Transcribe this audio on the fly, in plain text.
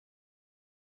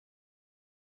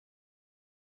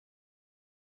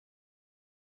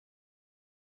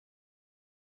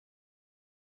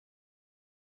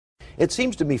It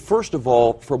seems to me, first of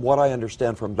all, from what I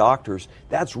understand from doctors,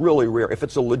 that's really rare. If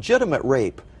it's a legitimate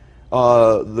rape,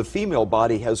 the female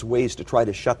body has ways to try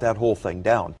to shut that whole thing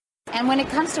down. And when it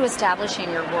comes to establishing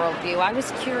your worldview, I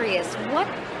was curious, what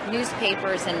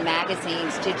newspapers and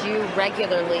magazines did you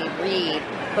regularly read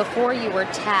before you were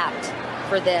tapped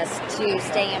for this to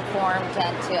stay informed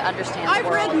and to understand the world?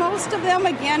 I've read most of them,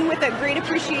 again, with a great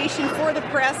appreciation for the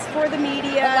press, for the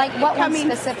media. But like what one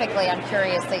specifically, I'm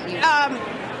curious that you...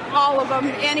 all of them,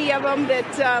 any of them that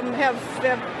have...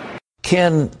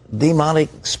 Can demonic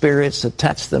spirits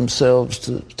attach themselves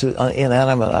to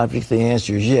inanimate objects? The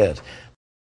answer is yes.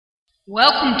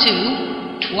 Welcome to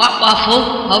Twat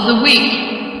Waffle of the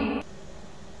Week.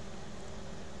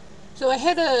 So I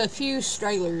had a few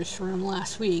stragglers from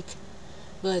last week,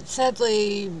 but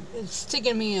sadly it's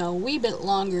taken me a wee bit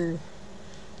longer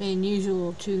than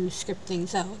usual to script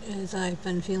things out, as I've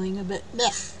been feeling a bit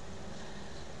blech.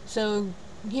 So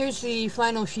here's the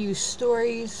final few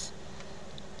stories.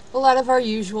 A lot of our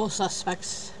usual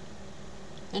suspects.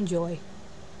 Enjoy.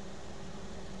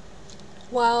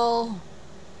 While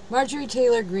Marjorie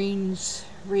Taylor Greene's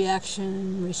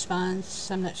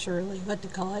response, I'm not sure really what to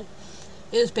call it,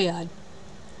 is bad,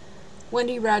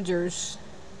 Wendy Rogers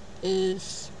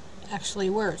is actually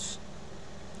worse.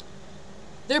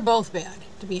 They're both bad,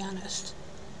 to be honest.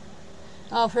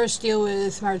 I'll first deal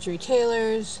with Marjorie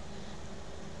Taylor's,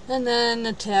 and then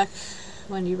attack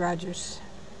Wendy Rogers.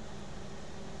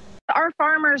 Our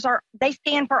farmers they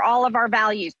stand for all of our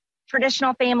values,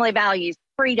 traditional family values,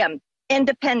 freedom,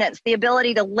 independence, the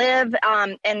ability to live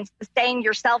and sustain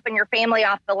yourself and your family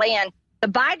off the land. The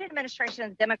Biden administration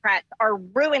and the Democrats are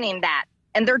ruining that,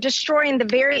 and they're destroying the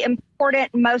very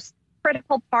important, most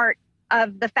critical part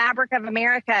of the fabric of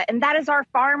America, and that is our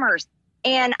farmers.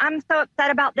 And I'm so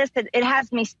upset about this. It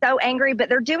has me so angry, but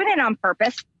they're doing it on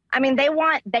purpose. I mean, they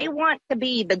want to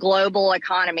be the global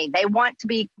economy. They want to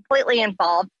be completely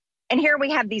involved. And here we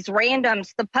have these random,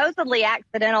 supposedly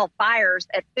accidental fires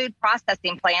at food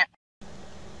processing plants.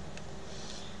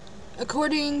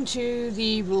 According to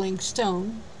the Rolling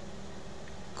Stone,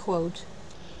 quote,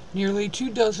 nearly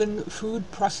 24 food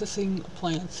processing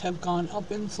plants have gone up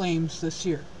in flames this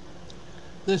year.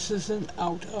 This isn't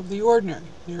out of the ordinary.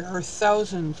 There are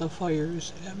thousands of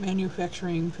fires at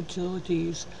manufacturing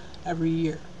facilities every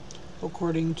year,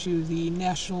 according to the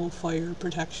National Fire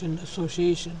Protection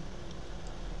Association.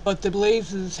 But the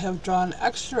blazes have drawn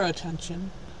extra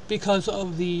attention because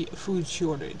of the food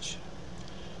shortage.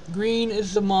 Green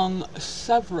is among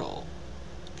several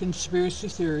conspiracy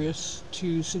theorists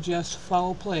to suggest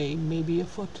foul play may be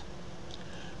afoot,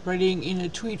 writing in a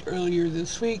tweet earlier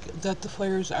this week that the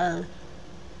fires are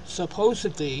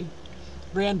supposedly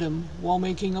random, while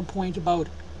making a point about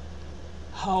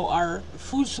how our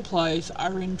food supplies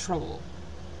are in trouble.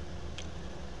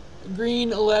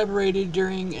 Green elaborated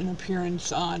during an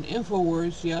appearance on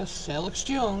InfoWars, yes, Alex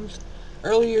Jones,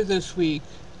 earlier this week,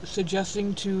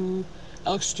 suggesting to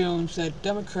Alex Jones that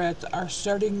Democrats are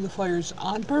starting the fires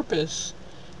on purpose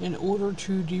in order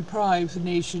to deprive the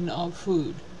nation of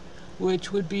food,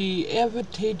 which would be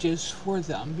advantageous for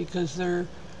them because they're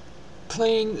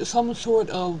playing some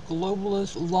sort of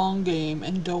globalist long game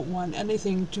and don't want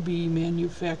anything to be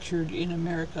manufactured in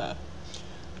America,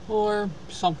 or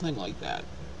something like that.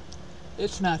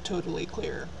 It's not totally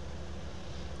clear.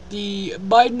 The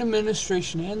Biden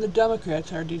administration and the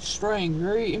Democrats are destroying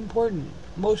very important,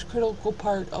 most critical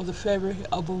part of the fabric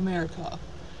of America,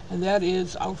 and that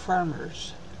is our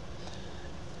farmers.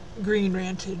 Green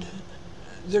ranted.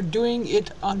 They're doing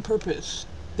it on purpose.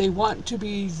 They want to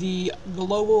be the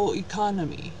global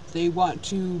economy. They want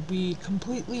to be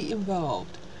completely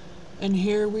involved. And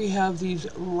here we have these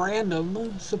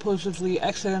random, supposedly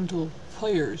accidental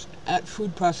fires at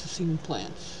food processing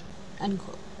plants. End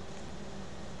quote.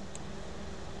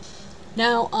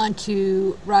 Now on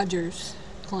to Rogers'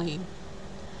 claim.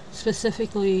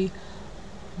 Specifically,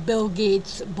 Bill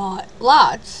Gates bought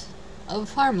lots of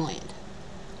farmland.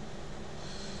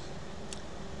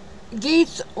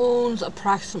 Gates owns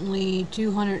approximately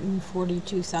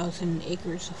 242,000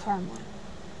 acres of farmland.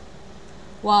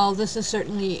 While this is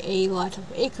certainly a lot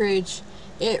of acreage,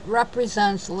 it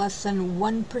represents less than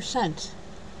 1%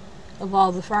 of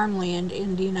all the farmland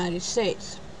in the United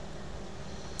States.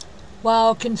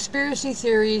 While conspiracy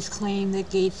theories claim that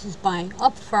Gates is buying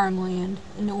up farmland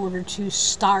in order to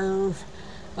starve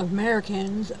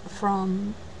Americans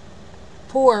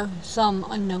for some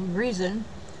unknown reason,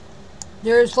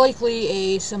 there is likely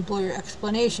a simpler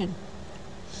explanation.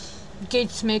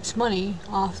 Gates makes money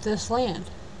off this land.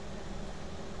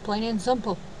 Plain and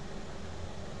simple.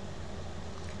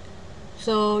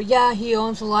 So yeah, he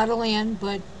owns a lot of land,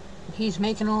 but He's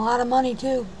making a lot of money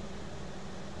too.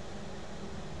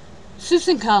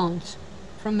 Susan Collins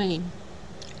from Maine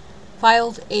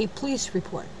filed a police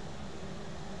report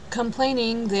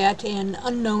complaining that an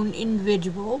unknown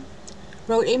individual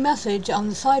wrote a message on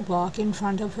the sidewalk in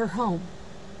front of her home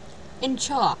in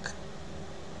chalk,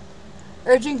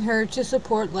 urging her to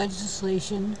support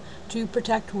legislation to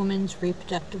protect women's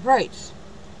reproductive rights.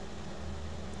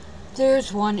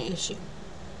 There's one issue.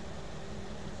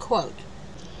 Quote,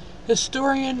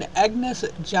 Historian Agnes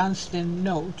Johnston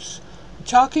notes,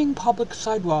 chalking public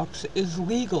sidewalks is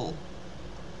legal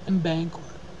in Bangor,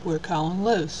 where Colin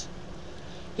lives.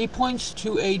 He points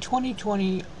to a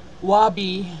 2020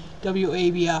 WABI,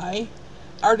 W-A-B-I,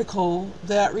 article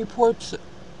that reports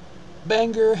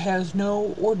Bangor has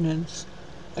no ordinance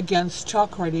against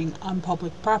chalk writing on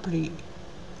public property,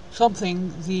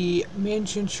 something the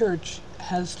Mansion Church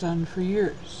has done for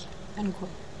years. End quote.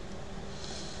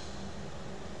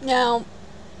 Now,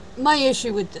 my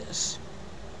issue with this,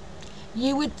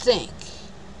 you would think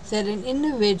that an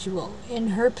individual in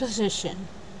her position,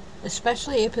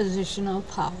 especially a position of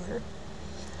power,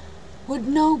 would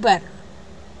know better,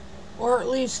 or at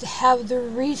least have the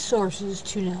resources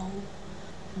to know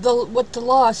what the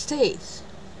law states,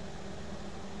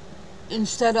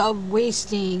 instead of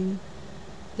wasting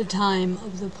the time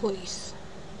of the police.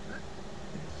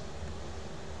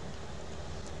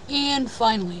 And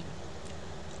finally,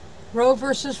 Roe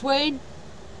versus Wade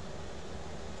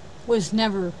was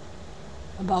never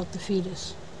about the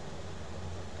fetus.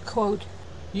 Quote,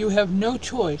 You have no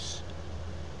choice.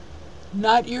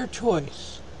 Not your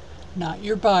choice. Not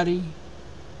your body.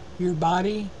 Your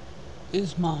body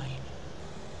is mine.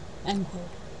 end quote.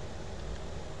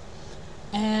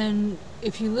 And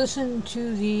if you listen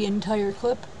to the entire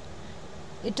clip,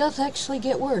 it does actually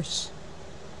get worse.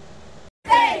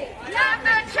 State, not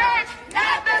the church,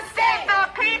 not the state, the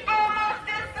people must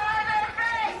decide their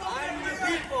fate. I'm the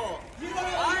people.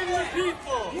 I'm the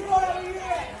people.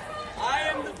 I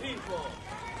am the people.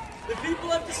 The people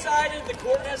have decided, the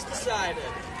court has decided.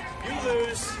 You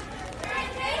lose. They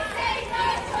say no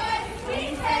choice,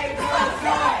 we say no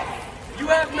choice. You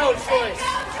have no choice.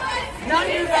 Not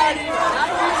your body, not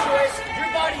your choice.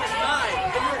 Your body is mine,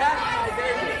 and you're having my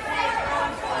baby.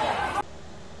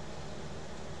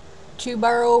 To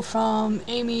borrow from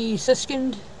Amy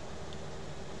Siskind,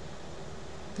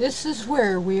 this is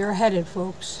where we are headed,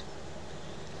 folks.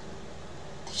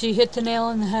 She hit the nail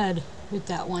on the head with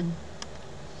that one.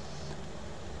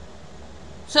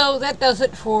 So that does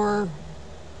it for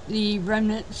the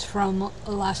remnants from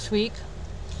last week.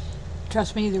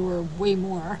 Trust me, there were way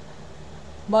more,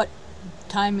 but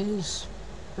time is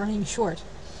running short.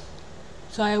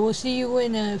 So I will see you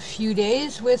in a few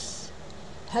days with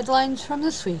headlines from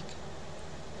this week.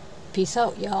 Peace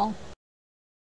out, y'all.